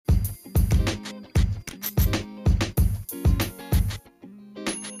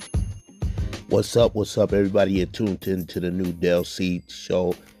What's up, everybody? You're tuned into the new Del C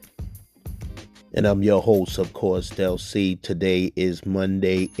show. And I'm your host, of course, Del C. Today is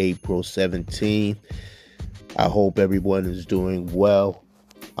Monday, April 17th. I hope everyone is doing well.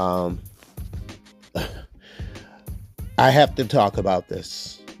 I have to talk about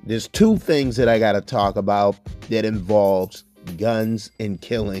this. There's two things that I got to talk about that involves guns and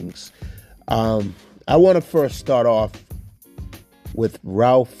killings. I want to first start off with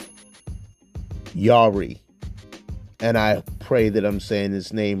Ralph Yarrie, and I pray that I'm saying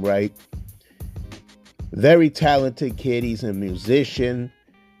his name right. Very talented kid. He's a musician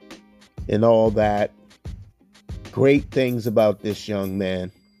and all that. Great things about this young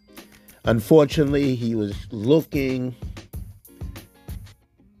man. Unfortunately, he was looking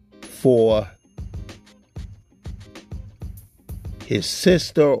for his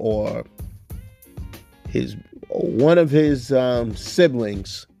sister or one of his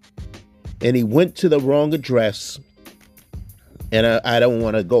siblings, and he went to the wrong address. And I don't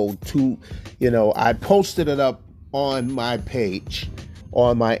want to go too, I posted it up on my page,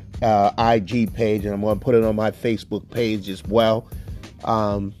 on my IG page, and I'm going to put it on my Facebook page as well.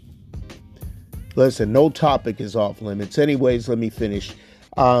 Listen, no topic is off limits. Anyways, let me finish.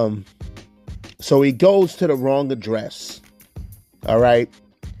 So he goes to the wrong address. All right.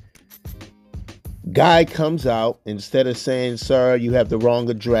 Guy comes out, instead of saying, "Sir, you have the wrong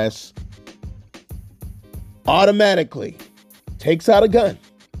address," automatically takes out a gun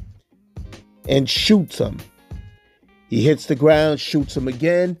and shoots him. He hits the ground, shoots him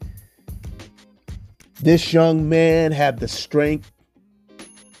again. This young man had the strength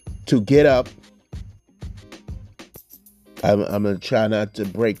to get up. I'm going to try not to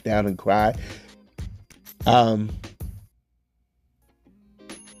break down and cry.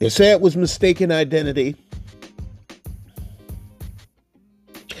 They say it was mistaken identity.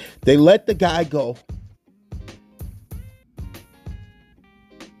 They let the guy go.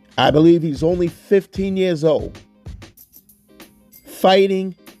 I believe he's only 15 years old,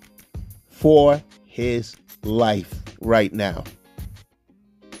 fighting for his life right now.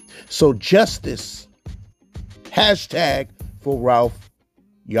 So justice, hashtag for Ralph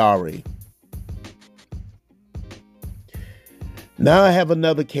Yarrie. Now I have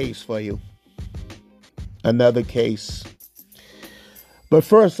another case for you. Another case. But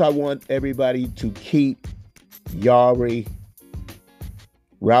first I want everybody to keep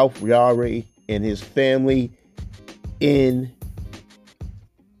Ralph Yarrie and his family in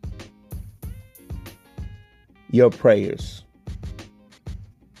your prayers.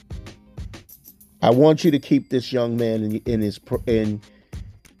 I want you to keep this young man in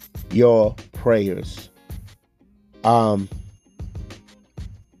your prayers.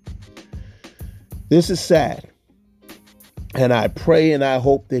 This is sad, and I pray and I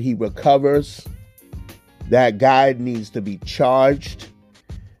hope that he recovers. That guy needs to be charged,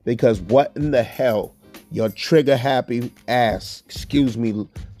 because what in the hell, your trigger happy ass, excuse me,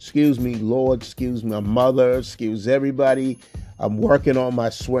 Lord, excuse my mother, excuse everybody. I'm working on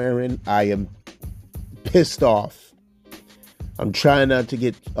my swearing. I am pissed off. I'm trying not to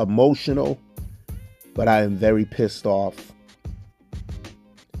get emotional, but I am very pissed off.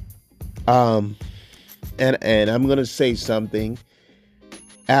 And I'm going to say something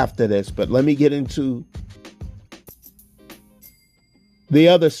after this, but let me get into the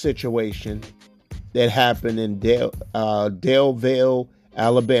other situation that happened in Daleville,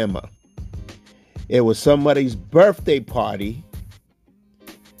 Alabama. It was somebody's birthday party.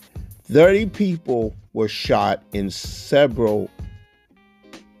 30 people were shot and several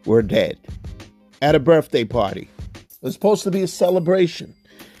were dead at a birthday party. It was supposed to be a celebration.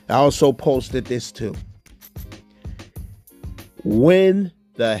 I also posted this too. When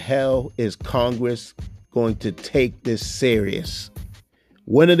the hell is Congress going to take this serious?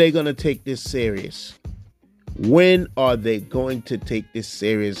 When are they going to take this serious? When are they going to take this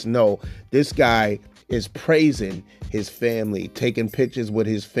serious? No, this guy is praising his family, taking pictures with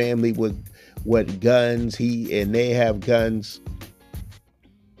his family with guns. And they have guns.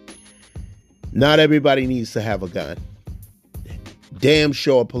 Not everybody needs to have a gun. Damn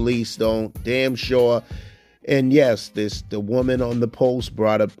sure police don't. Damn sure. And yes, the woman on the post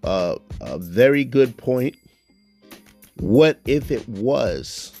brought up a very good point. What if it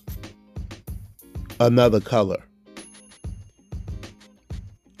was another color?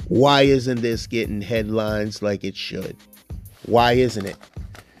 Why isn't this getting headlines like it should? Why isn't it?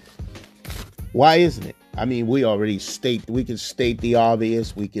 Why isn't it? I mean, we can state the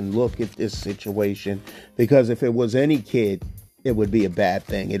obvious. We can look at this situation, because if it was any kid, it would be a bad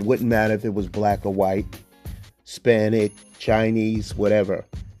thing. It wouldn't matter if it was black or white, Hispanic, Chinese, whatever.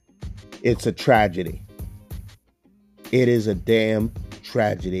 It's a tragedy. It is a damn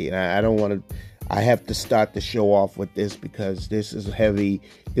tragedy. And I don't want to, I have to start the show off with this because this is heavy.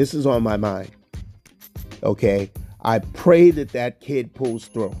 This is on my mind. Okay? I pray that that kid pulls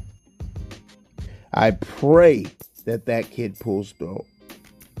through. I pray that that kid pulls through.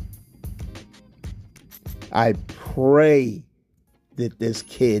 I pray that this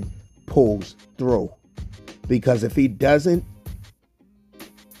kid pulls through. Because if he doesn't,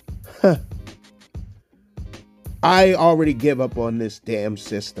 I already give up on this damn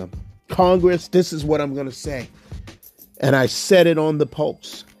system. Congress, this is what I'm going to say. And I said it on the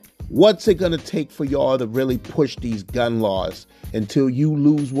post. What's it going to take for y'all to really push these gun laws until you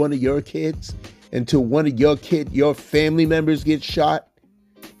lose one of your kids? Until one of your family members get shot?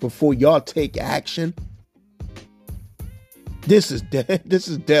 Before y'all take action? This is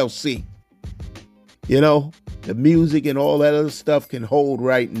Del C. You know, the music and all that other stuff can hold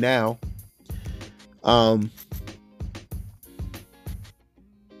right now.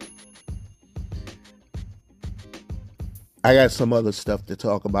 I got some other stuff to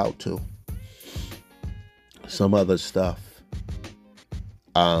talk about too. Some other stuff.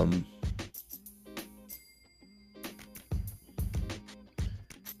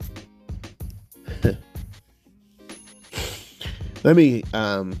 Let me,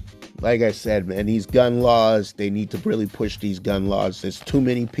 like I said, man, these gun laws, they need to really push these gun laws. There's too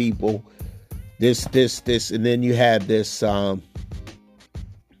many people. This, and then you have this,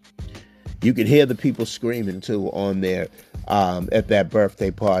 you can hear the people screaming too on there, at that birthday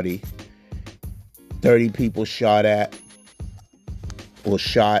party. 30 people shot,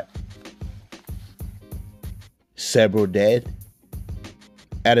 several dead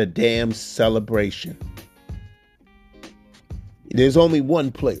at a damn celebration. There's only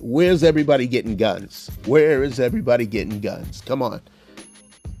one place. Where's everybody getting guns? Where is everybody getting guns? Come on.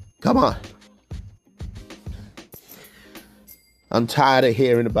 Come on. I'm tired of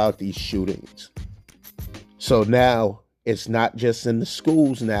hearing about these shootings. So now it's not just in the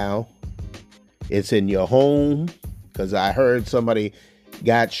schools now. It's in your home. Because I heard somebody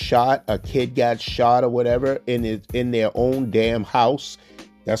got shot, a kid got shot or whatever in their own damn house.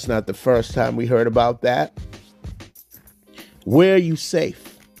 That's not the first time we heard about that. Where are you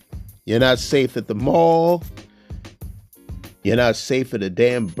safe? You're not safe at the mall. You're not safe at a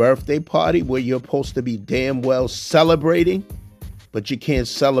damn birthday party where you're supposed to be damn well celebrating, but you can't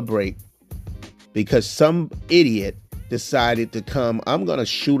celebrate because some idiot decided to come. I'm going to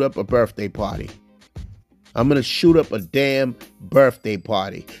shoot up a birthday party. I'm going to shoot up a damn birthday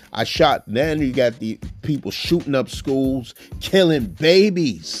party. Then you got the people shooting up schools, killing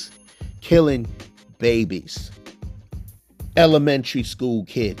babies. Elementary school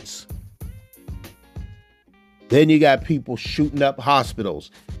kids. Then you got people shooting up hospitals.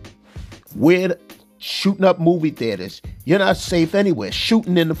 Shooting up movie theaters. You're not safe anywhere.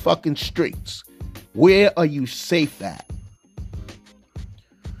 Shooting in the fucking streets. Where are you safe at?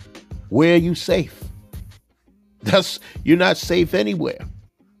 Where are you safe? You're not safe anywhere.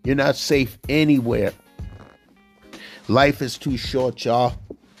 You're not safe anywhere. Life is too short, y'all.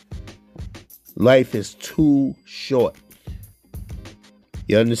 Life is too short.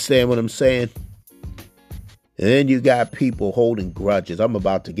 You understand what I'm saying? And then you got people holding grudges. I'm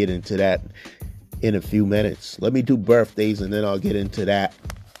about to get into that in a few minutes. Let me do birthdays and then I'll get into that.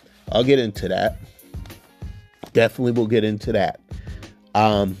 Definitely will get into that.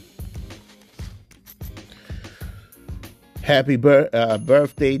 Happy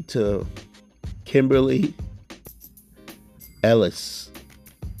birthday to Kimberly Ellis.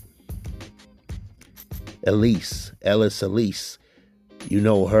 Elise. You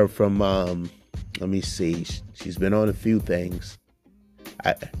know her from, let me see. She's been on a few things.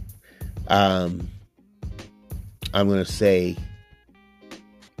 I'm going to say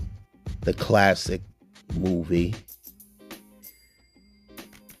the classic movie,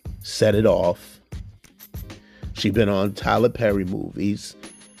 Set It Off. She's been on Tyler Perry movies.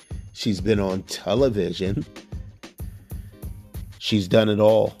 She's been on television. She's done it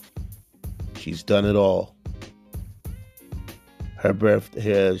all. Her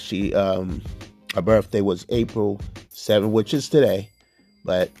birthday, her birthday was April 7, which is today,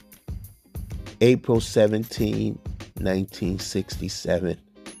 but April 17, 1967.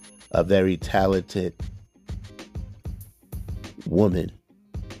 A very talented woman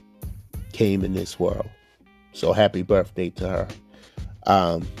came in this world. So happy birthday to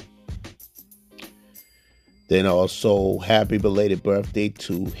her. Then also happy belated birthday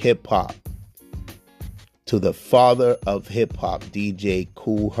to hip hop. To the father of hip hop, DJ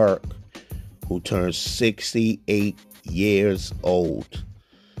Kool Herc, who turned 68 years old.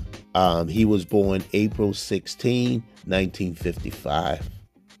 He was born April 16, 1955.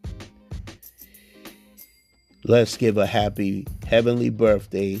 Let's give a happy heavenly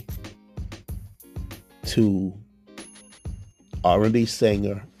birthday to R&B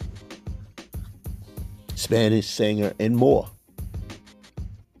singer, Spanish singer, and more,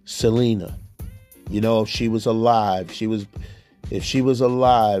 Selena. You know, if she was alive,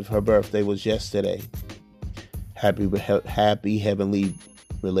 her birthday was yesterday. Happy heavenly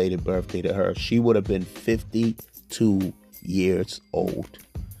related birthday to her. She would have been 52 years old.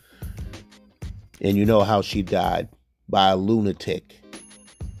 And you know how she died? By a lunatic.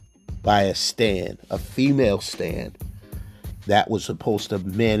 By a female stan that was supposed to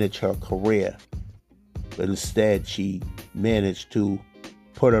manage her career. But instead, she managed to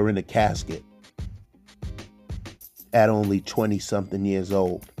put her in a casket at only 20-something years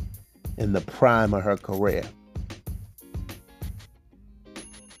old, in the prime of her career.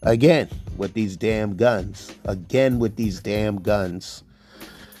 Again, with these damn guns.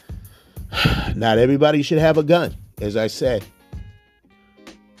 Not everybody should have a gun, as I said.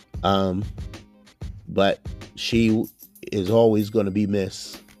 But she is always going to be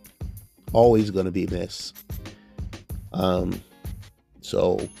missed. Always going to be missed.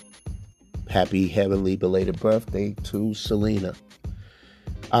 So, happy heavenly belated birthday to Selena.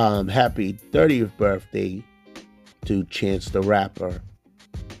 Happy 30th birthday to Chance the Rapper.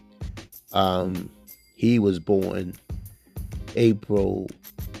 He was born April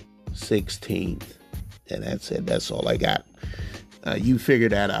 16th. And that's it. That's all I got. You figure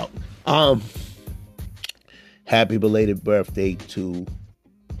that out. Happy belated birthday to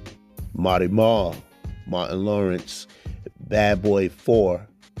Martin Lawrence. Bad Boy 4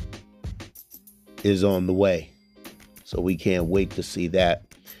 is on the way. So we can't wait to see that.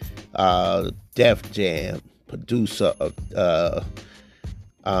 Def Jam, producer of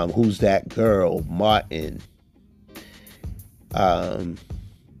Who's That Girl, Martin,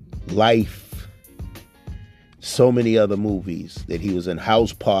 Life, so many other movies that he was in.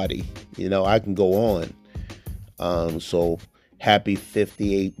 House Party, you know, I can go on. So happy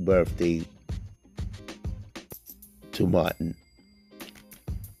 58th birthday to Martin.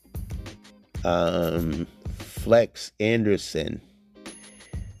 Flex Anderson,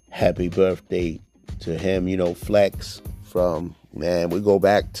 happy birthday to him. You know, Flex from, we go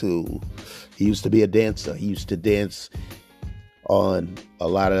back to, he used to be a dancer. He used to dance on a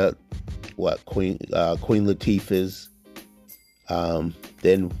lot of Queen Latifah's.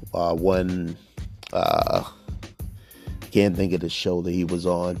 Then one, can't think of the show that he was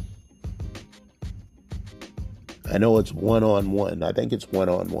on. I know it's One-on-One. I think it's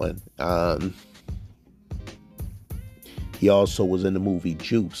One-on-One. He also was in the movie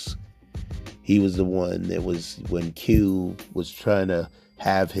Juice. He was the one that was when Q was trying to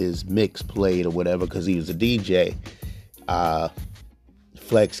have his mix played or whatever because he was a DJ.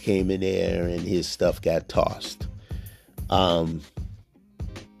 Flex came in there and his stuff got tossed. And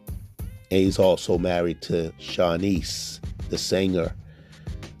he's also married to Shawnice, the singer.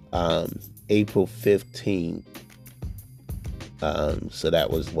 April 15th. So that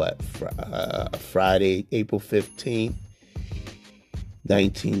was Friday, April 15th,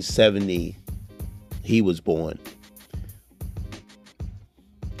 1970, he was born.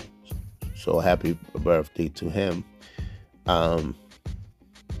 So happy birthday to him. Let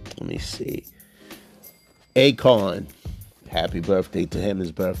me see. Akon, happy birthday to him.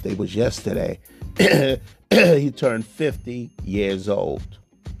 His birthday was yesterday. He turned 50 years old.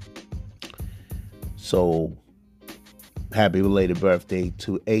 So happy belated birthday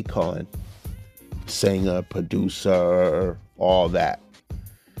to Akon, singer, producer, all that.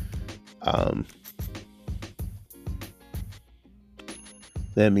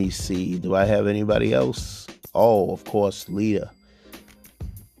 Let me see. Do I have anybody else? Oh, of course, Lita.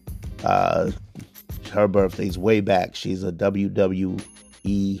 Her birthday's way back. She's a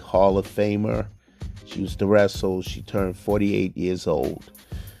WWE Hall of Famer. She used to wrestle. She turned 48 years old.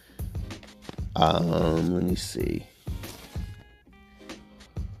 Let me see.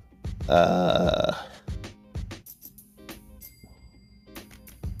 All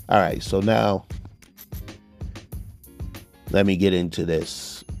right, so now let me get into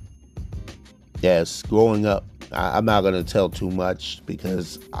this. Yes, growing up, I'm not going to tell too much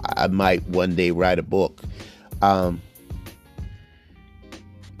because I might one day write a book.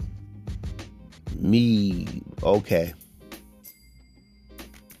 Okay.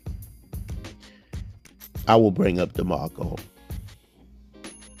 I will bring up DeMarco.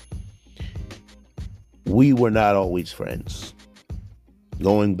 We were not always friends.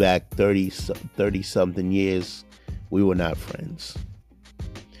 Going back 30-something years, we were not friends.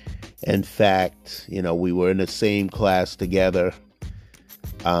 In fact, we were in the same class together.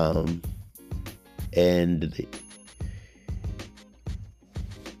 And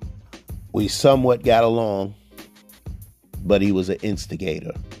we somewhat got along, but he was an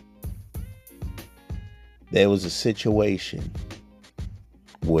instigator. There was a situation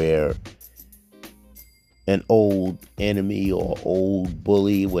where an old enemy or old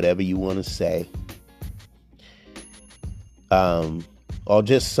bully, whatever you want to say, or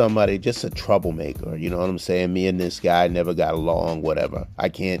just somebody, just a troublemaker, you know what I'm saying? Me and this guy never got along, whatever. I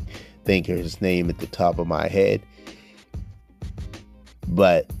can't think of his name at the top of my head.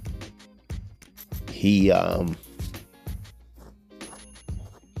 But he,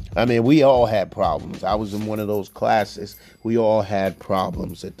 we all had problems. I was in one of those classes. We all had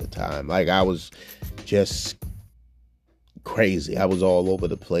problems at the time. Like, I was just crazy. I was all over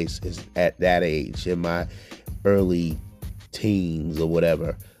the place at that age, in my early teens or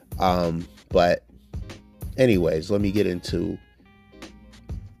whatever. But anyways, let me get into.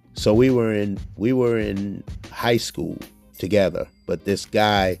 So we were in high school together, but this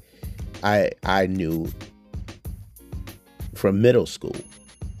guy I knew from middle school.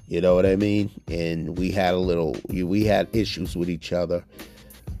 You know what I mean? And we had issues with each other.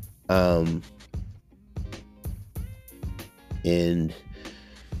 And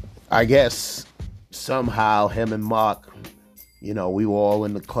I guess somehow him and Mark, we were all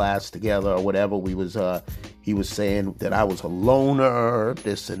in the class together or whatever. He was saying that I was a loner,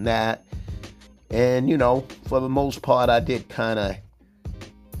 this and that. And, for the most part, I did kind of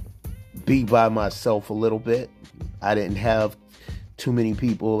be by myself a little bit. I didn't have too many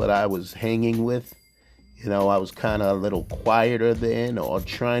people that I was hanging with. I was kind of a little quieter then, or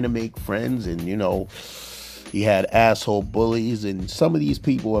trying to make friends. And, you had asshole bullies. And some of these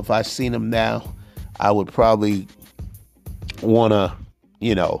people, if I seen them now, I would probably want to,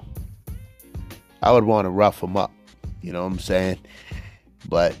 I would want to rough them up. You know what I'm saying?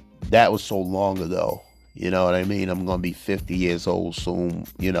 But that was so long ago. You know what I mean? I'm going to be 50 years old soon,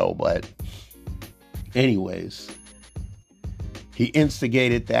 but anyways, he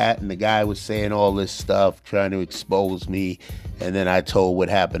instigated that, and the guy was saying all this stuff, trying to expose me, and then I told what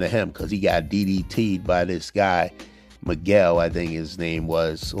happened to him, because he got DDT'd by this guy, Miguel, I think his name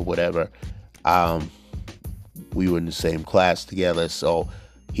was, or whatever. We were in the same class together, so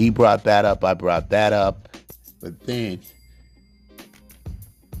he brought that up, I brought that up, but then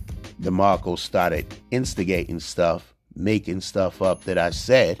DeMarco started instigating stuff, making stuff up that I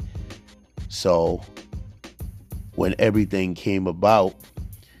said. So when everything came about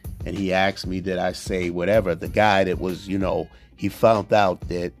and he asked me, did I say whatever, the guy that was, he found out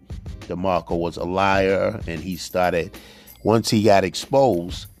that DeMarco was a liar, and he started, once he got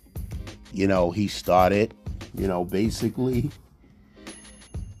exposed, he started, basically,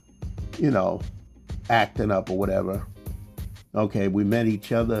 acting up or whatever. Okay, we met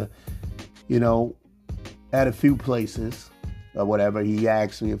each other, at a few places or whatever. He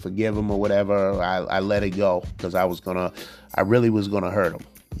asked me to forgive him or whatever. I let it go, because I really was going to hurt him.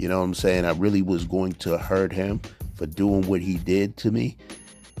 You know what I'm saying? I really was going to hurt him for doing what he did to me.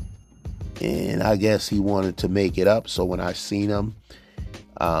 And I guess he wanted to make it up. So when I seen him,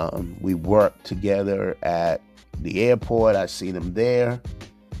 we worked together at the airport. I seen him there.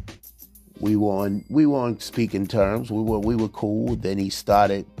 We were on speaking terms. We were cool. Then he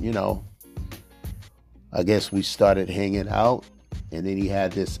started, I guess we started hanging out, and then he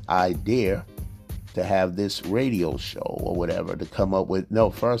had this idea to have this radio show or whatever, to come up with. No,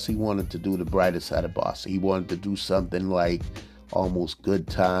 first he wanted to do The Brighter Side of Boston. He wanted to do something like Almost Good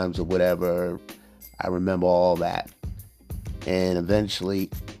Times or whatever. I remember all that. And eventually,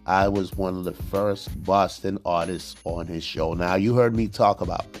 I was one of the first Boston artists on his show. Now, you heard me talk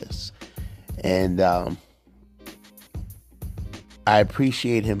about this. And I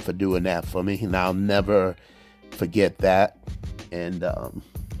appreciate him for doing that for me, and I'll never forget that. And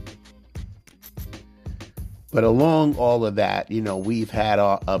but along all of that, we've had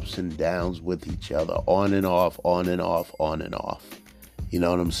our ups and downs with each other, on and off, on and off, on and off. You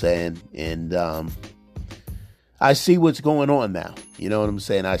know what I'm saying? And I see what's going on now. You know what I'm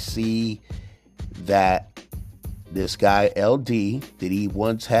saying? I see that this guy, LD, that he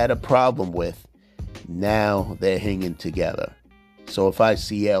once had a problem with, now they're hanging together. So if I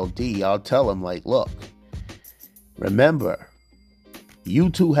see LD, I'll tell him, like, look, remember, you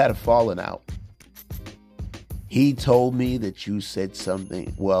two had a falling out. He told me that you said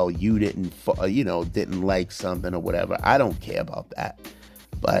something, well, you didn't like something or whatever. I don't care about that.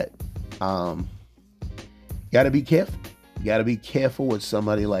 But gotta be careful. You gotta be careful with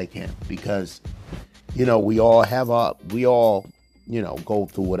somebody like him, because we all go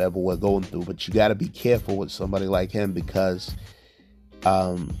through whatever we're going through. But you got to be careful with somebody like him because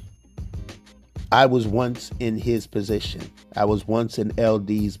I was once in his position. I was once in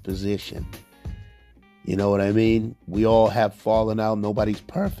LD's position. You know what I mean? We all have fallen out. Nobody's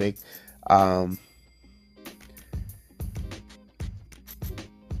perfect.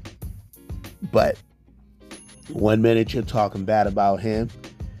 But 1 minute you're talking bad about him,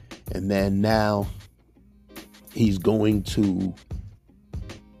 and then now he's going to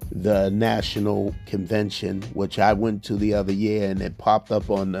the national convention, which I went to the other year, and it popped up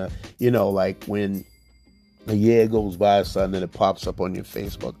on the, like when a year goes by or something, it pops up on your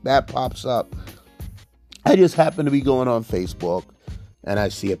Facebook. That pops up. I just happen to be going on Facebook, and I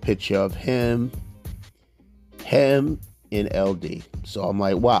see a picture of him in LD. So I'm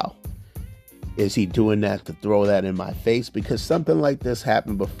like, wow, is he doing that to throw that in my face? Because something like this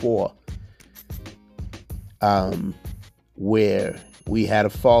happened before, where we had a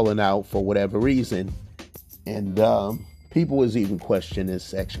falling out for whatever reason, and people was even questioning his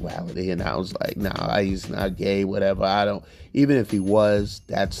sexuality, and I was like, nah, he's not gay, whatever. Even if he was,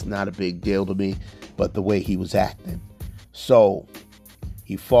 that's not a big deal to me, but the way he was acting. So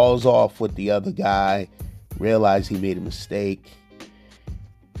he falls off with the other guy, realized he made a mistake.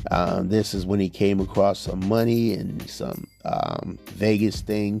 This is when he came across some money and some Vegas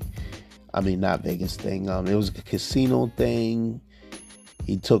thing. I mean, not Vegas thing. It was a casino thing.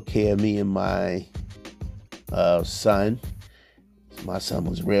 He took care of me and my son. My son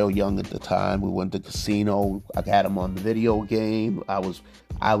was real young at the time. We went to casino. I got him on the video game. I was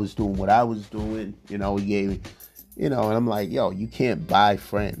doing what I was doing. He gave me, and I'm like, yo, you can't buy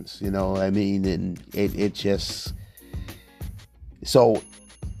friends. You know what I mean? And it just, so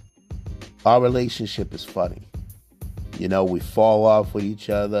our relationship is funny. We fall off with each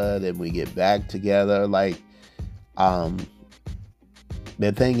other, then we get back together. Like,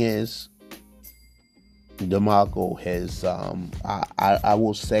 the thing is, DeMarco has, I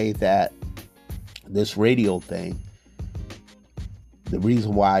will say that this radio thing, the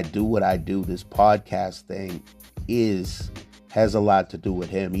reason why I do what I do, this podcast thing, has a lot to do with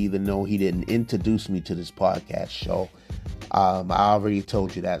him, even though he didn't introduce me to this podcast show. I already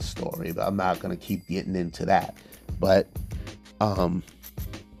told you that story, but I'm not going to keep getting into that. But, and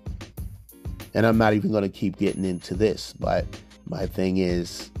I'm not even going to keep getting into this, but my thing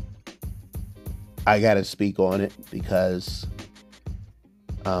is, I got to speak on it because,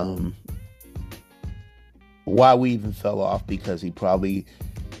 why we even fell off, because he probably,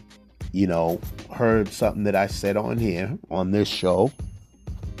 heard something that I said on here, on this show,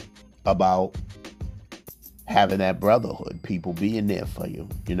 about having that brotherhood, people being there for you.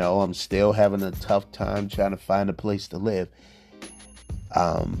 I'm still having a tough time trying to find a place to live,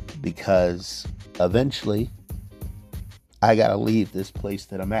 because eventually I got to leave this place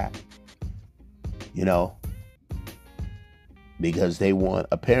that I'm at, because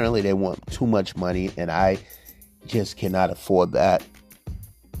apparently they want too much money, and I just cannot afford that.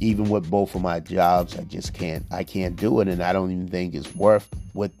 Even with both of my jobs, I can't do it, and I don't even think it's worth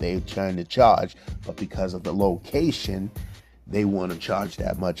what they're trying to charge. But because of the location, they want to charge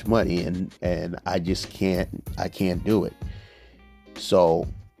that much money, and I just can't do it. So,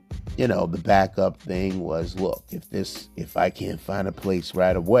 the backup thing was, look, if I can't find a place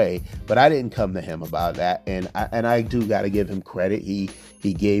right away, but I didn't come to him about that, and I do got to give him credit. He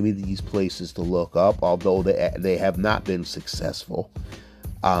gave me these places to look up, although they have not been successful.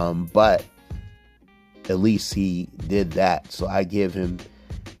 But at least he did that. So I give him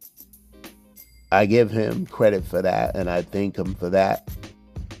credit for that, and I thank him for that,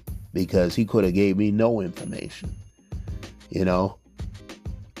 because he could have gave me no information,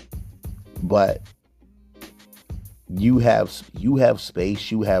 But you have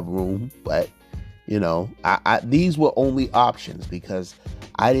space, you have room, but these were only options because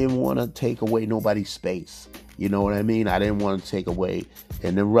I didn't want to take away nobody's space. You know what I mean? I didn't want to take away.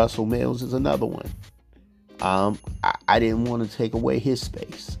 And then Russell Mills is another one. I didn't want to take away his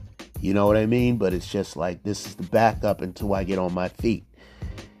space. You know what I mean? But it's just like, this is the backup until I get on my feet.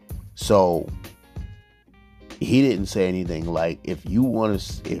 So he didn't say anything like, if you want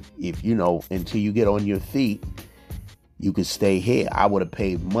to, if until you get on your feet, you could stay here. I would have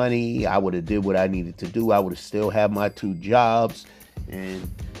paid money. I would have did what I needed to do. I would have still had my 2 jobs, and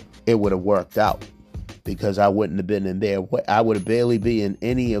it would have worked out, because I wouldn't have been in there. I would have barely be in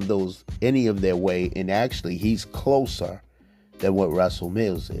any of their way. And actually, he's closer than what Russell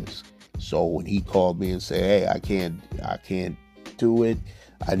Mills is. So when he called me and said, hey, I can't do it,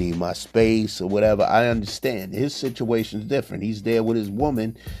 I need my space or whatever, I understand. His situation's different. He's there with his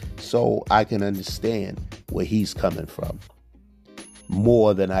woman, so I can understand where he's coming from.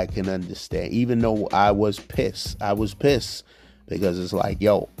 more than I can understand. Even though I was pissed because it's like,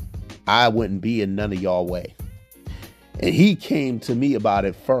 yo, I wouldn't be in none of y'all way. And he came to me about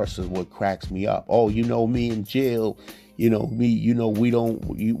it first, is what cracks me up. Oh, me in jail, we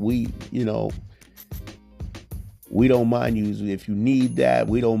don't mind you if you need that.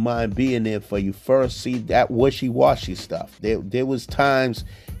 We don't mind being there for you first. See, that wishy-washy stuff. There was times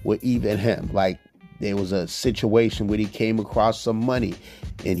where even him, like, there was a situation where he came across some money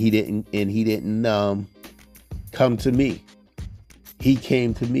and he didn't come to me. He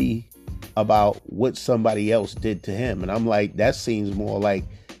came to me about what somebody else did to him. And I'm like, that seems more like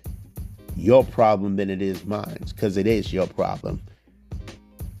your problem than it is mine, because it is your problem.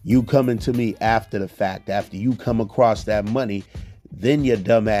 You coming to me after the fact, after you come across that money, then your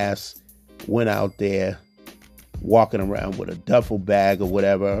dumb ass went out there walking around with a duffel bag or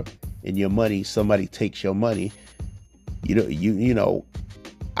whatever, and your money, somebody takes your money. I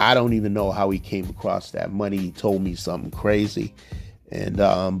don't even know how he came across that money. He told me something crazy, and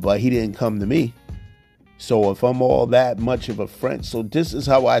but he didn't come to me. So if I'm all that much of a friend, so this is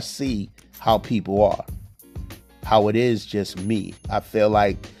how I see how people are. How it is just me. I feel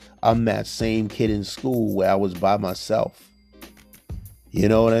like I'm that same kid in school where I was by myself. You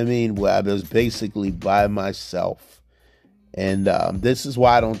know what I mean? Where I was basically by myself. And this is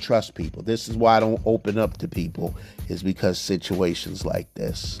why I don't trust people. This is why I don't open up to people, is because situations like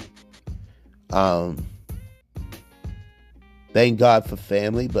this. Thank God for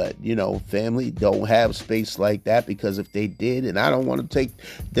family, but, family don't have space like that, because if they did, and I don't want to take,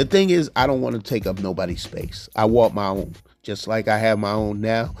 the thing is, I don't want to take up nobody's space. I want my own, just like I have my own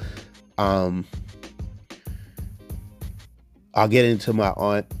now. I'll get into my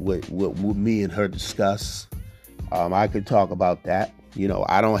aunt, with me and her discuss. I could talk about that.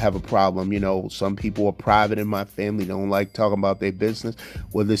 I don't have a problem. Some people are private in my family, don't like talking about their business.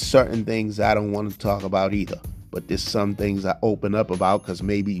 Well, there's certain things I don't want to talk about either. But there's some things I open up about because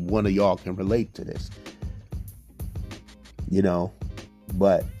maybe one of y'all can relate to this.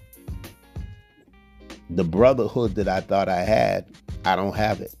 But the brotherhood that I thought I had, I don't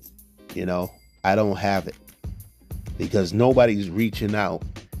have it. I don't have it. Because nobody's reaching out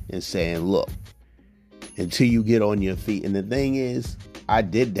and saying, look, until you get on your feet. And the thing is, I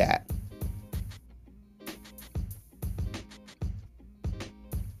did that.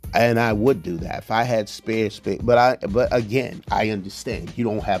 And I would do that if I had spare space. But again, I understand you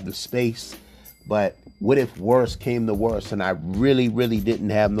don't have the space. But what if worse came to worse and I really, really didn't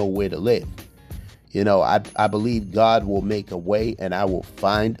have nowhere to live? I believe God will make a way, and I will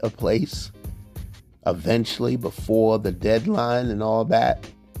find a place eventually before the deadline and all that.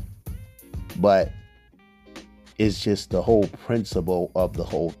 But it's just the whole principle of the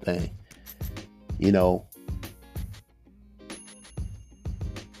whole thing.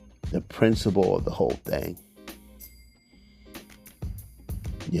 The principle of the whole thing,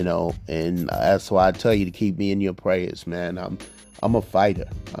 and that's why I tell you to keep me in your prayers, man. I'm a fighter.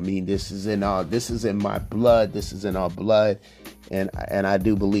 I mean, this is in my blood. This is in our blood, and I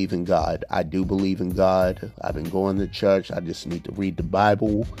do believe in God. I do believe in God. I've been going to church. I just need to read the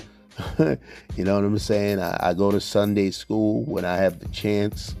Bible. You know what I'm saying? I go to Sunday school when I have the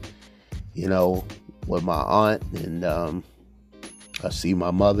chance, with my aunt, and I see my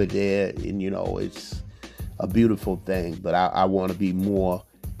mother there, and, it's a beautiful thing. But I want to be more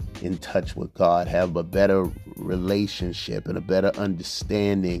in touch with God, have a better relationship and a better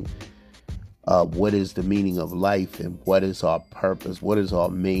understanding of what is the meaning of life and what is our purpose, what is our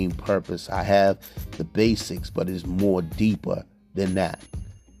main purpose. I have the basics, but it's more deeper than that.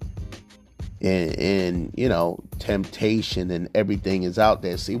 And temptation and everything is out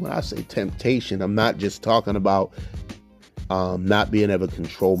there. See, when I say temptation, I'm not just talking about not being able to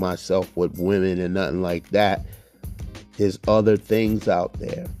control myself with women and nothing like that. There's other things out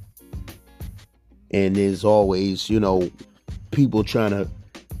there. And there's always, people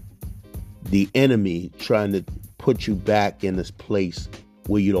the enemy trying to put you back in this place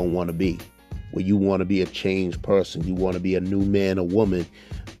where you don't want to be, where you want to be a changed person. You want to be a new man or woman,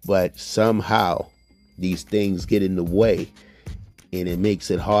 but somehow these things get in the way, and it makes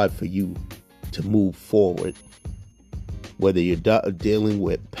it hard for you to move forward. Whether you're dealing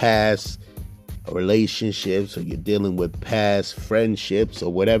with past relationships, or you're dealing with past friendships,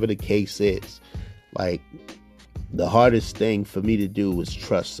 or whatever the case is, like, the hardest thing for me to do is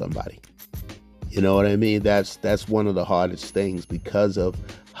trust somebody. You know what I mean? That's one of the hardest things, because of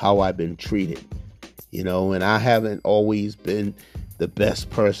how I've been treated. And I haven't always been the best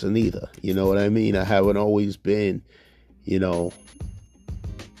person either. You know what I mean? I haven't always been,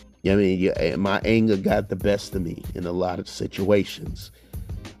 I mean, yeah, my anger got the best of me in a lot of situations,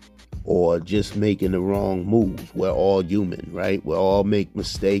 or just making the wrong moves. We're all human, right? We all make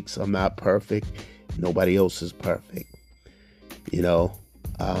mistakes. I'm not perfect. Nobody else is perfect. You know,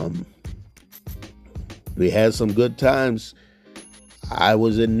 um, we had some good times. I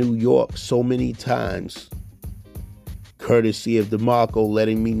was in New York so many times, courtesy of DeMarco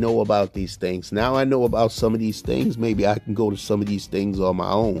letting me know about these things. Now I know about some of these things. Maybe I can go to some of these things on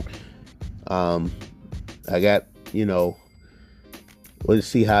my own. I got, let's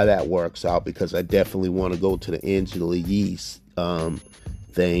see how that works out, because I definitely want to go to the Angela Yee's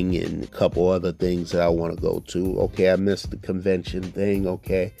thing and a couple other things that I want to go to. Okay, I missed the convention thing.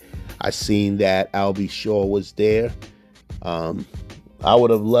 Okay, I seen that Albie Shaw was there. I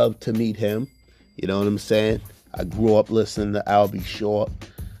would have loved to meet him. You know what I'm saying? I grew up listening to Albie Shaw.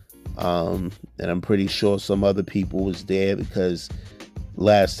 And I'm pretty sure some other people was there, because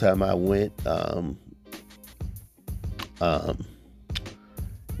last time I went,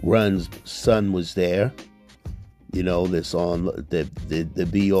 Run's son was there. This on the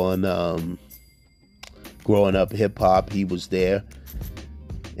be on Growing Up Hip Hop. He was there,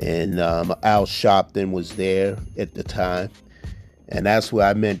 and Al Sharpton was there at the time, and that's where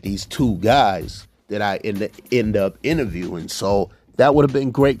I met these two guys that I end up interviewing. So that would have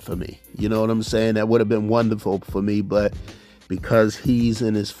been great for me. You know what I'm saying? That would have been wonderful for me, but because he's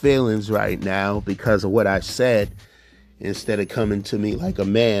in his feelings right now because of what I said, instead of coming to me like a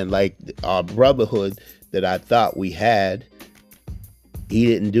man, like our brotherhood that I thought we had, he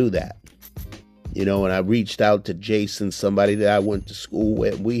didn't do that. When I reached out to Jason, somebody that I went to school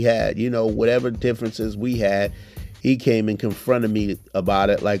with, we had, whatever differences we had, he came and confronted me about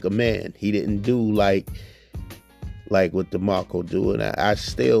it like a man. He didn't do like what DeMarco do. And I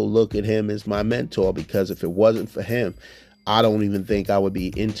still look at him as my mentor, because if it wasn't for him, I don't even think I would be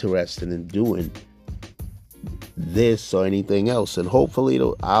interested in doing this or anything else. And hopefully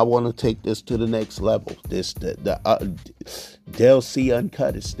I want to take this to the next level. Del C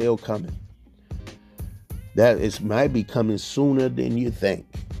Uncut is still coming. That is might be coming sooner than you think.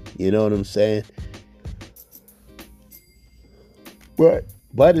 You know what I'm saying? But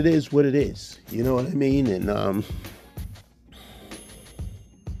it is what it is. You know what I mean? And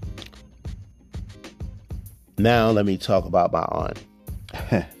now let me talk about my aunt.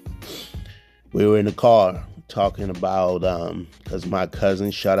 We were in the car talking about, because my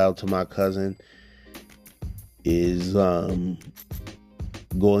cousin, shout out to my cousin, is going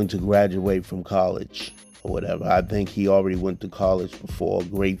to graduate from college or whatever. I think he already went to college before.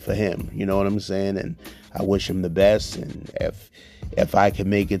 Great for him. You know what I'm saying? And I wish him the best. And if I can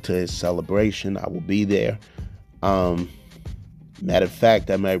make it to his celebration, I will be there. Matter of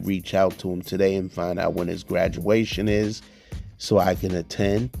fact, I might reach out to him today and find out when his graduation is, so I can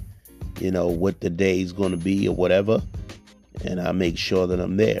attend, what the day is going to be or whatever, and I make sure that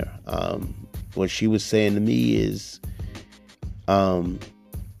I'm there. What she was saying to me is, I'm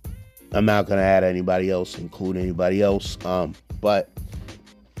not going to add anybody else, include anybody else, but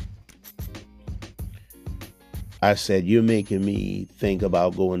I said, you're making me think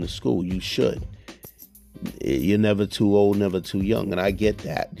about going to school. You should. You're never too old, never too young, and I get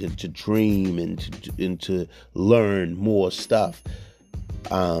that, to dream and to learn more stuff.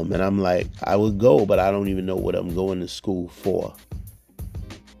 And I'm like, I would go, but I don't even know what I'm going to school for.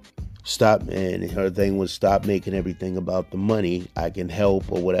 And her thing was, stop making everything about the money. I can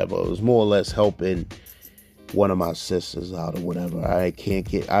help or whatever. It was more or less helping one of my sisters out or whatever. I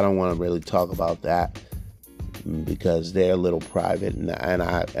don't want to really talk about that, because they're a little private, and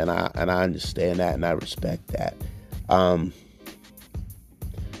I understand that, and I respect that. But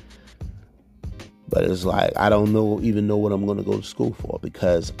it's like, I don't even know what I'm going to go to school for,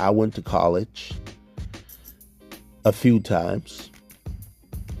 because I went to college a few times,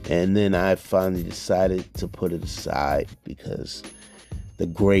 and then I finally decided to put it aside because the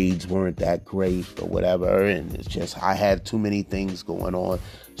grades weren't that great or whatever, and it's just I had too many things going on.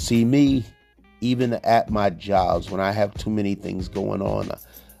 See, me, even at my jobs, when I have too many things going on,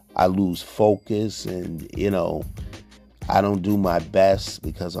 I lose focus, and, I don't do my best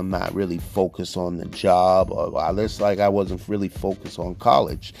because I'm not really focused on the job, or it's like I wasn't really focused on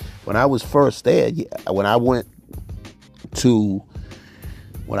college. When I was first there, when I went to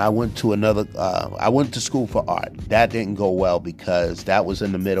school for art. That didn't go well because that was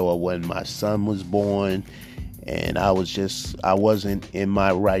in the middle of when my son was born, and I wasn't in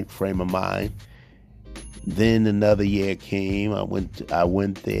my right frame of mind. Then another year came. I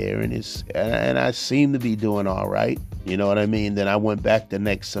went there, and I seemed to be doing all right. You know what I mean? Then I went back the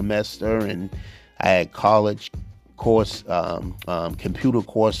next semester, and I had college computer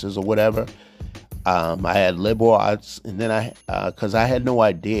courses or whatever. I had liberal arts, and then because I had no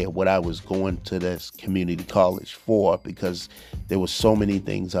idea what I was going to this community college for, because there were so many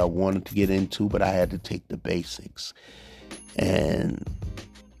things I wanted to get into, but I had to take the basics. And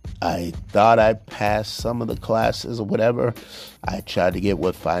I thought I passed some of the classes or whatever. I tried to get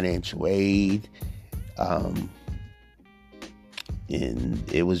with financial aid. And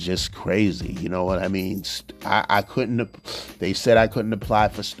it was just crazy, you know what I mean? I couldn't, they said I couldn't apply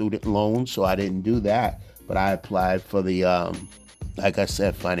for student loans, so I didn't do that. But I applied for the, like I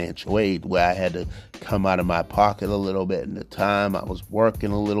said, financial aid, where I had to come out of my pocket a little bit. And the time I was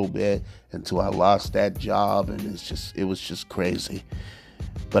working a little bit until I lost that job. And it was just crazy.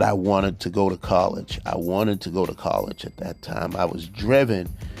 But I wanted to go to college. I wanted to go to college at that time. I was driven,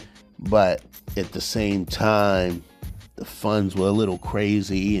 but at the same time, the funds were a little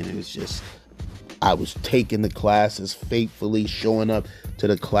crazy, and it's just, I was taking the classes faithfully, showing up to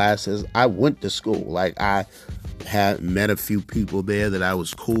the classes. I went to school. Like, I had met a few people there that I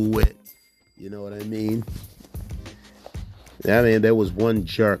was cool with. You know what I mean? I mean, there was one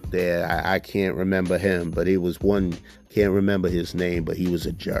jerk there. I can't remember him, but can't remember his name, but he was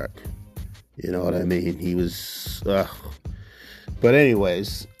a jerk. You know what I mean? He was, But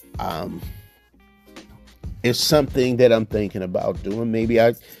anyways, it's something that I'm thinking about doing. Maybe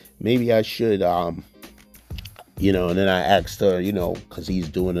I should, and then I asked her, because he's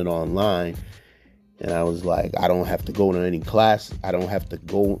doing it online. And I was like, I don't have to go to any class. I don't have to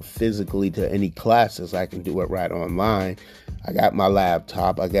go physically to any classes. I can do it right online. I got my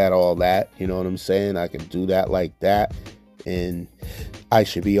laptop. I got all that. You know what I'm saying? I can do that like that. And I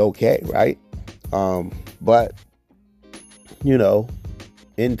should be okay, right? But,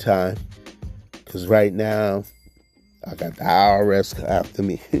 in time. Because right now, I got the IRS after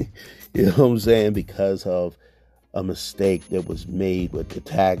me, you know what I'm saying, because of a mistake that was made with the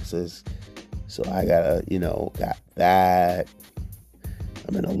taxes. So I got that.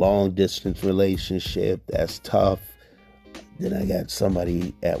 I'm in a long distance relationship. That's tough. Then I got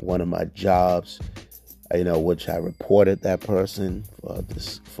somebody at one of my jobs, which I reported that person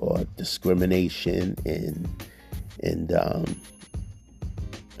for discrimination and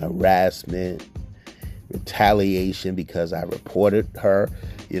harassment, retaliation, because I reported her.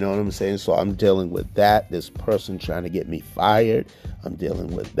 You know what I'm saying? So I'm dealing with that. This person trying to get me fired. I'm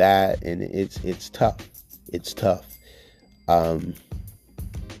dealing with that, and it's tough. It's tough. And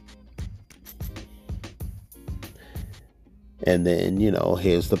then,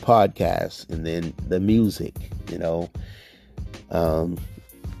 here's the podcast, and then the music,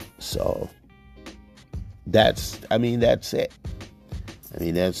 So that's it.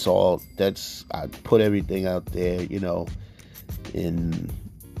 That's all. I put everything out there, and,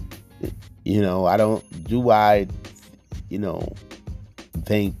 I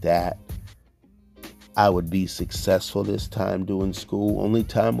think that I would be successful this time doing school. Only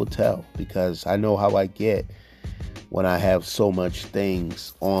time will tell, because I know how I get when I have so much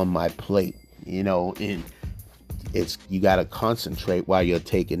things on my plate, and you got to concentrate while you're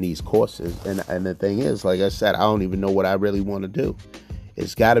taking these courses. And the thing is, like I said, I don't even know what I really want to do.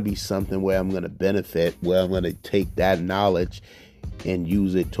 It's got to be something where I'm going to benefit, where I'm going to take that knowledge and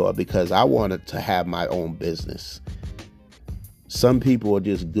use it because I wanted to have my own business. Some people are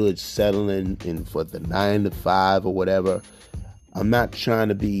just good settling in for the 9 to 5 or whatever. I'm not trying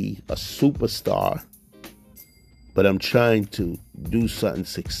to be a superstar, but I'm trying to do something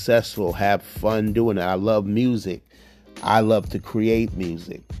successful, have fun doing it. I love music. I love to create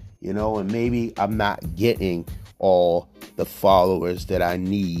music, and maybe I'm not getting all the followers that I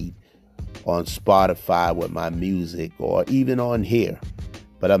need on Spotify with my music or even on here.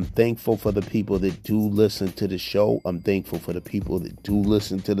 But I'm thankful for the people that do listen to the show. I'm thankful for the people that do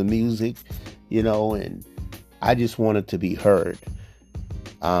listen to the music, and I just want it to be heard.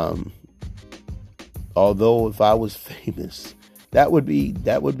 Although if I was famous, that would be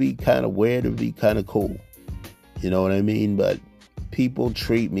kind of weird. It would be kind of cool. You know what I mean? But people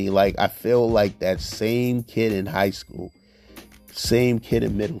treat me like I feel like that same kid in high school, same kid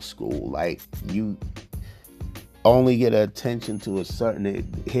in middle school. Like, you only get attention to a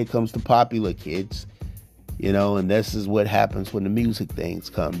certain, here comes the popular kids, and this is what happens when the music things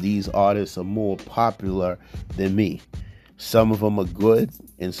come. These artists are more popular than me. Some of them are good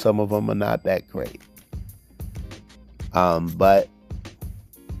and some of them are not that great. But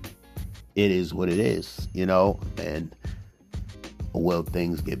it is what it is, and will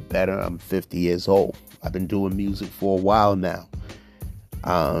things get better? I'm 50 years old. I've been doing music for a while now.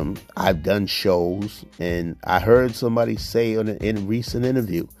 I've done shows, and I heard somebody say in a recent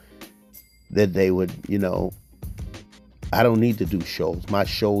interview that they would, I don't need to do shows. My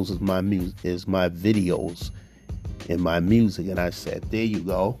shows is my music, is my videos and my music. And I said, there you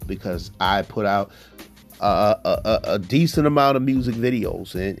go, because I put out a decent amount of music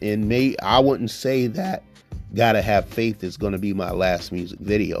videos, and I wouldn't say that Gotta Have Faith is going to be my last music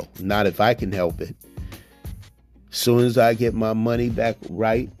video. Not if I can help it. Soon as I get my money back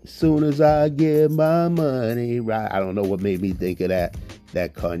right. Soon as I get my money right. I don't know what made me think of that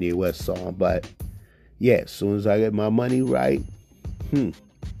Kanye West song, but yeah, as soon as I get my money right,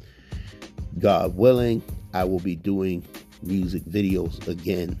 God willing, I will be doing music videos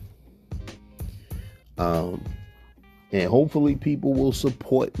again. And hopefully people will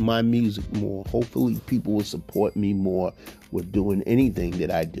support my music more. Hopefully people will support me more with doing anything that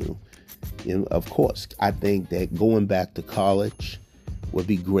I do. And of course, I think that going back to college would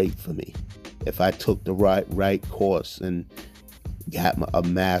be great for me if I took the right course and got a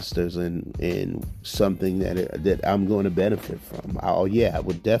master's in something that I'm going to benefit from. Oh yeah, I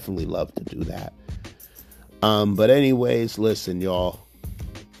would definitely love to do that. But anyways, listen, y'all,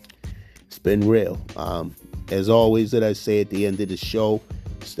 it's been real. As always, that I say at the end of the show,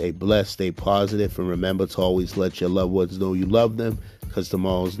 stay blessed, stay positive, and remember to always let your loved ones know you love them, because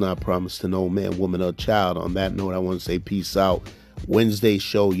tomorrow's not promised to no man, woman, or child. On that note, I want to say peace out. Wednesday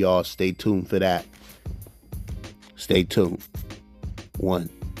show, y'all. Stay tuned for that. Stay tuned. One.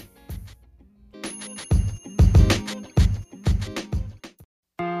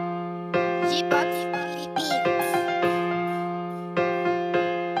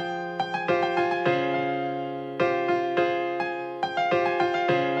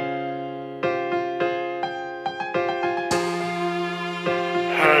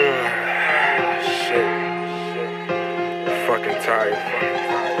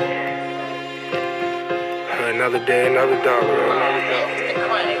 Another day, another dollar.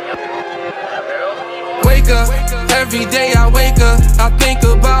 Wake up, every day I wake up, I think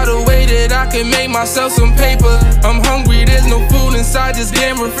about a way that I can make myself some paper. I'm hungry, there's no food inside this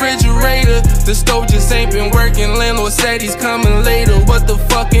damn refrigerator. The stove just ain't been working, landlord said he's coming later. What the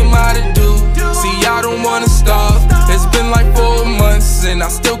fuck am I to do? See, I don't wanna starve. It's been like 4 months and I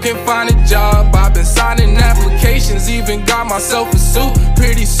still can't find a job. I've been signing applications, even got myself a suit.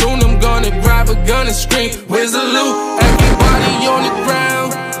 Pretty soon I'm gonna grab a gun and scream, where's the loot? Everybody on the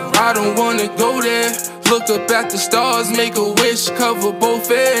ground, I don't wanna go there. Look up at the stars, make a wish, cover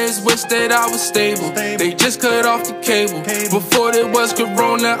both ears. Wish that I was stable, they just cut off the cable. Before there was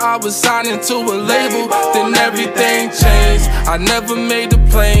corona, I was signing to a label. Then everything changed, I never made a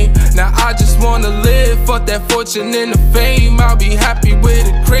plane. Now I just wanna live, fuck that fortune and the fame. I'll be happy with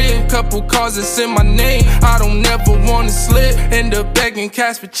a crib, couple cars that's in my name. I don't ever wanna slip, end up begging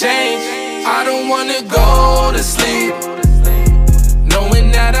cash for change. I don't wanna go to sleep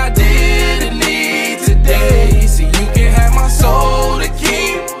knowing that I didn't need today. See, you can have my soul to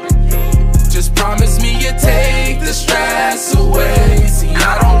keep. Just promise me you'll take the stress away. See,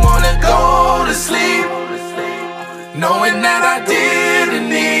 I don't wanna go to sleep knowing that I didn't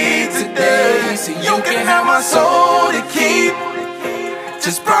need today. See, you can have my soul to keep.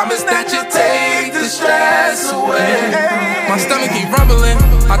 Just promise that you'll take the stress away. My stomach keep rumbling,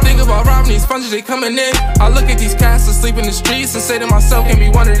 I think about robbing these sponges, they coming in. I look at these cats asleep in the streets and say to myself, can't be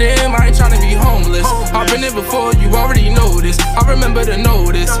one of them. I ain't tryna be homeless. I've been there before, you already know this. I remember to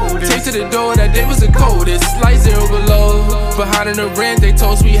notice, tasted the door, that day was the coldest. Light 0 below, behind in the rent, they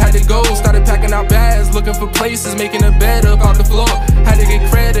told us we had to go. Started packing our bags, looking for places, making a bed up off the floor. Had to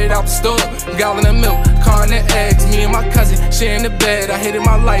get credit out the store, gallon of milk, car and the eggs. Me and my cousin sharing the bed. I hated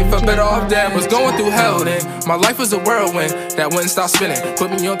my life, I better off dead. Was going through hell then, my life was a whirlwind that wouldn't stop spinning.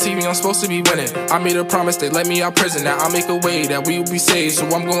 Put me on TV, I'm supposed to be winning. I made a promise, they let me out prison. Now I'll make a way that we will be saved. So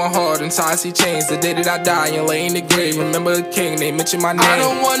I'm going hard until I see change. The day that I die and lay in the grave, remember the king, they mention my name. I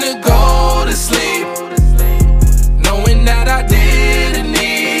don't wanna go to sleep knowing that I didn't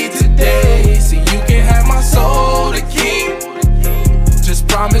need today. See, you can have my soul to keep. Just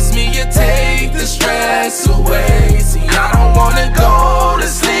promise me you'll take the stress away. See, I don't wanna go to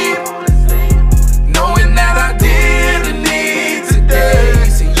sleep knowing that I didn't need today.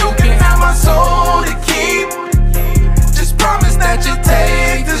 See, you can have my soul to keep. Just promise that you'll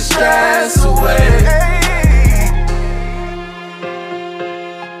take the stress away.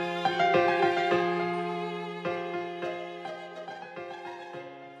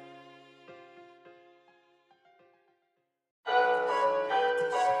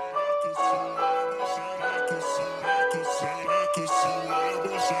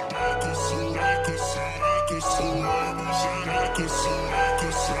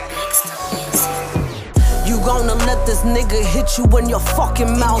 You gonna let this nigga hit you in your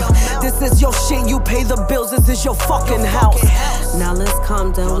fucking mouth. This is your shit, you pay the bills, this is your fucking house. Now let's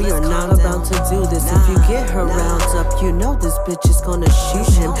calm down, we are not about to do this. If you get her round up, you know this bitch is gonna shoot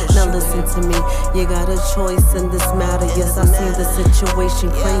him. Now listen to me, you got a choice in this matter. Yes, I see the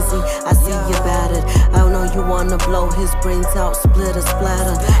situation crazy, I see you battered. I know you wanna blow his brains out, split or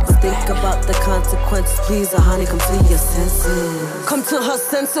splatter, but think about the consequences, please, honey, come to your senses. Come to her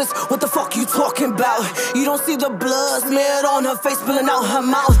senses, what the fuck you talking about? You don't see the blood smeared on her face, spilling out her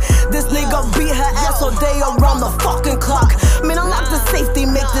mouth. This nigga beat her ass all day around the fucking clock. Man, I'm not the safety,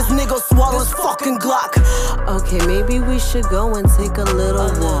 make this nigga swallow his fucking Glock. Okay, maybe we should go and take a little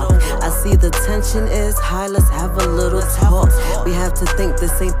walk. I see the tension is high, let's have a little talk. We have to think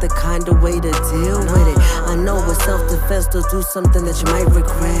this ain't the kind of way to deal with it. I know it's self-defense to do something that you might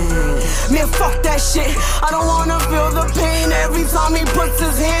regret. Man, fuck that shit, I don't wanna feel the pain every time he puts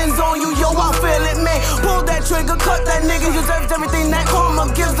his hands on you. Yo, I feel it, man. Pull that trigger, cut that nigga, he deserves everything that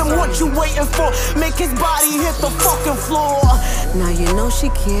karma gives him. What you waiting for? Make his body hit the fucking floor. Now you know she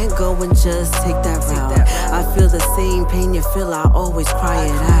can't go and just take that route. I feel the same pain you feel, I always cry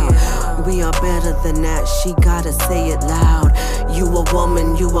it out. We are better than that, she gotta say it loud. You a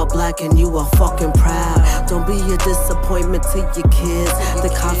woman, you are black, and you are fucking proud. Don't be a disappointment to your kids. The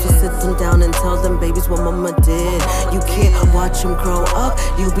cops will sit them down and tell them babies what mama did. You can't watch them grow up,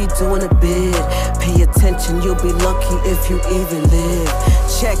 you'll be doing a bid. Pay attention, you'll be lucky if you even live.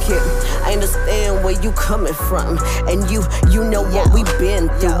 Check it, I understand where you coming from, and you know what we been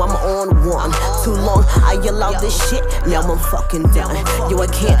through. I'm on one, too long I allowed this shit, now I'm fucking done. Yo, I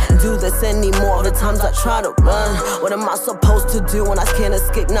can't do this anymore, the times I try to run. What am I supposed to do when I can't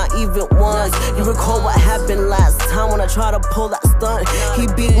escape, not even once? You recall what happened last time when I tried to pull that stunt? He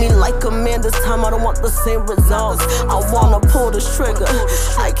beat me like a man, this time I don't want the same results. I wanna pull this trigger,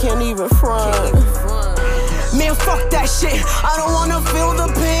 I can't even front. Man, fuck that shit, I don't wanna feel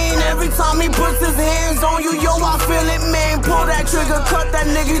the pain every time he puts his hands on you. Yo, I feel it, man. Pull that trigger, cut that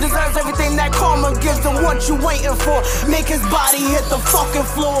nigga, he deserves everything that karma gives him. What you waiting for? Make his body hit the fucking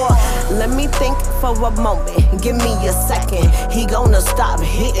floor. Let me think for a moment, give me a second. He gonna stop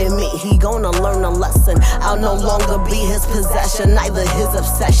hitting me, he gonna learn a lesson. I'll no longer be his possession, neither his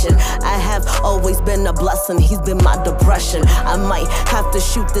obsession. I have always been a blessing, he's been my depression. I might have to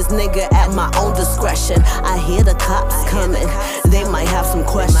shoot this nigga at my own discretion. I hear the cops coming, they might have some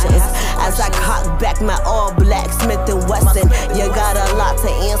questions. As I cock back my all black Smith & Wesson, you got a lot to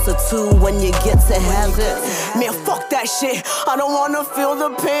answer to when you get to heaven. Man, fuck that shit, I don't wanna feel the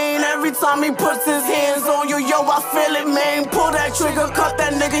pain every time he puts his hands on you. Yo, I feel it, man. Pull that trigger, cut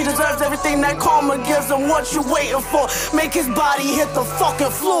that nigga, he deserves everything that karma gives him. What you waiting for? Make his body hit the fucking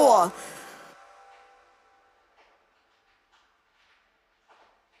floor.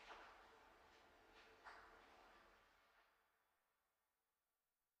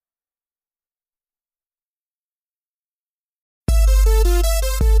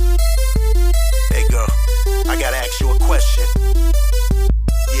 I gotta ask you a question.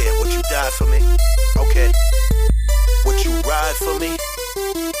 Yeah, would you die for me? Okay. Would you ride for me?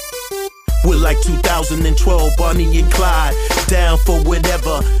 We're like 2012, Bonnie and Clyde. Down for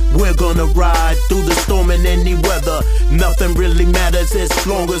whatever, we're gonna ride through the storm in any weather. Nothing really matters as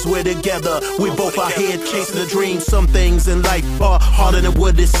long as we're together. We both out here chasing a dream. Some things in life are harder than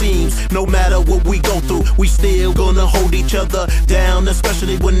what it seems. No matter what we go through, we still gonna hold each other down.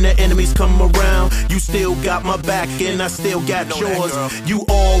 Especially when the enemies come around. You still got my back and I still got yours. You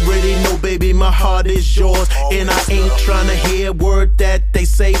already know, baby, my heart is yours. And I ain't trying to hear a word that they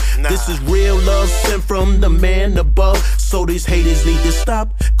say. This is real love sent from the man above. So these haters need to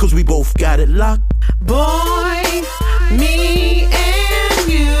stop, cause we both got it locked. Boy, me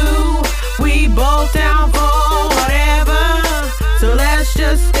and you, we both down for whatever. So let's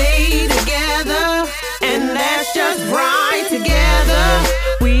just stay together, and let's just ride together.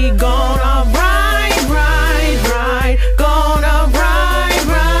 We gonna ride, ride, ride. Gonna ride,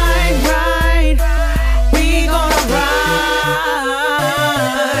 ride, ride. We gonna ride.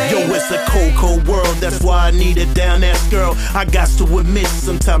 Yo, it's a cold, cold world, that's why I need a down-ass girl. I got to admit,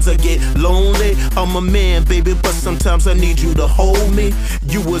 sometimes I get lonely. I'm a man, baby, but sometimes I need you to hold me.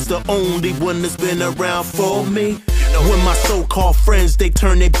 You was the only one that's been around for me. When my so-called friends, they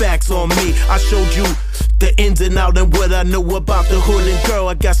turn their backs on me, I showed you the ins and out and what I know about the hood. And girl,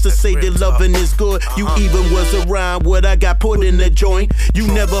 I got to say that loving is good. You even was around what I got put in the joint. You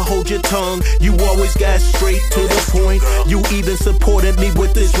never hold your tongue, you always got straight to the point. You even supported me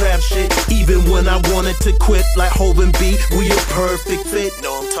with this rap shit, even when I wanted to quit. Like Hov and B, we a perfect fit.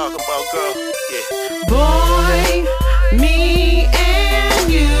 Know I'm talking about, girl? Yeah. Boy, me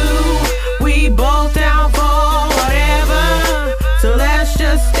and you, we both down for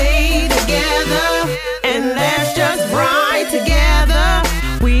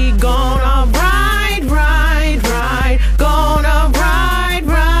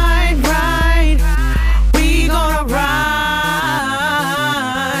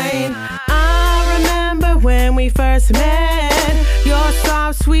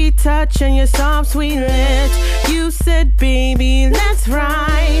sweet touch and your soft, sweet lips. You said, baby, let's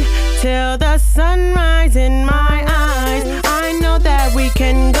ride till the sunrise in my eyes. I know that we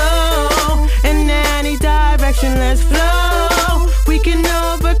can go in any direction, let's flow. We can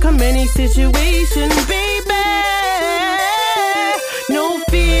overcome any situation, baby. No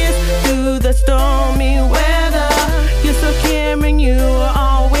fears through the stormy weather. You're so caring, you were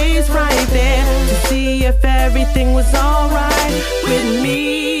always right there to see if everything was alright with me.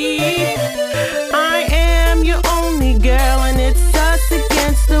 I am your only girl and it's us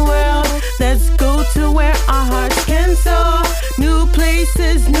against the world. Let's go to where our hearts can soar. New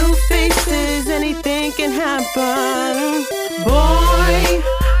places, new faces, anything can happen.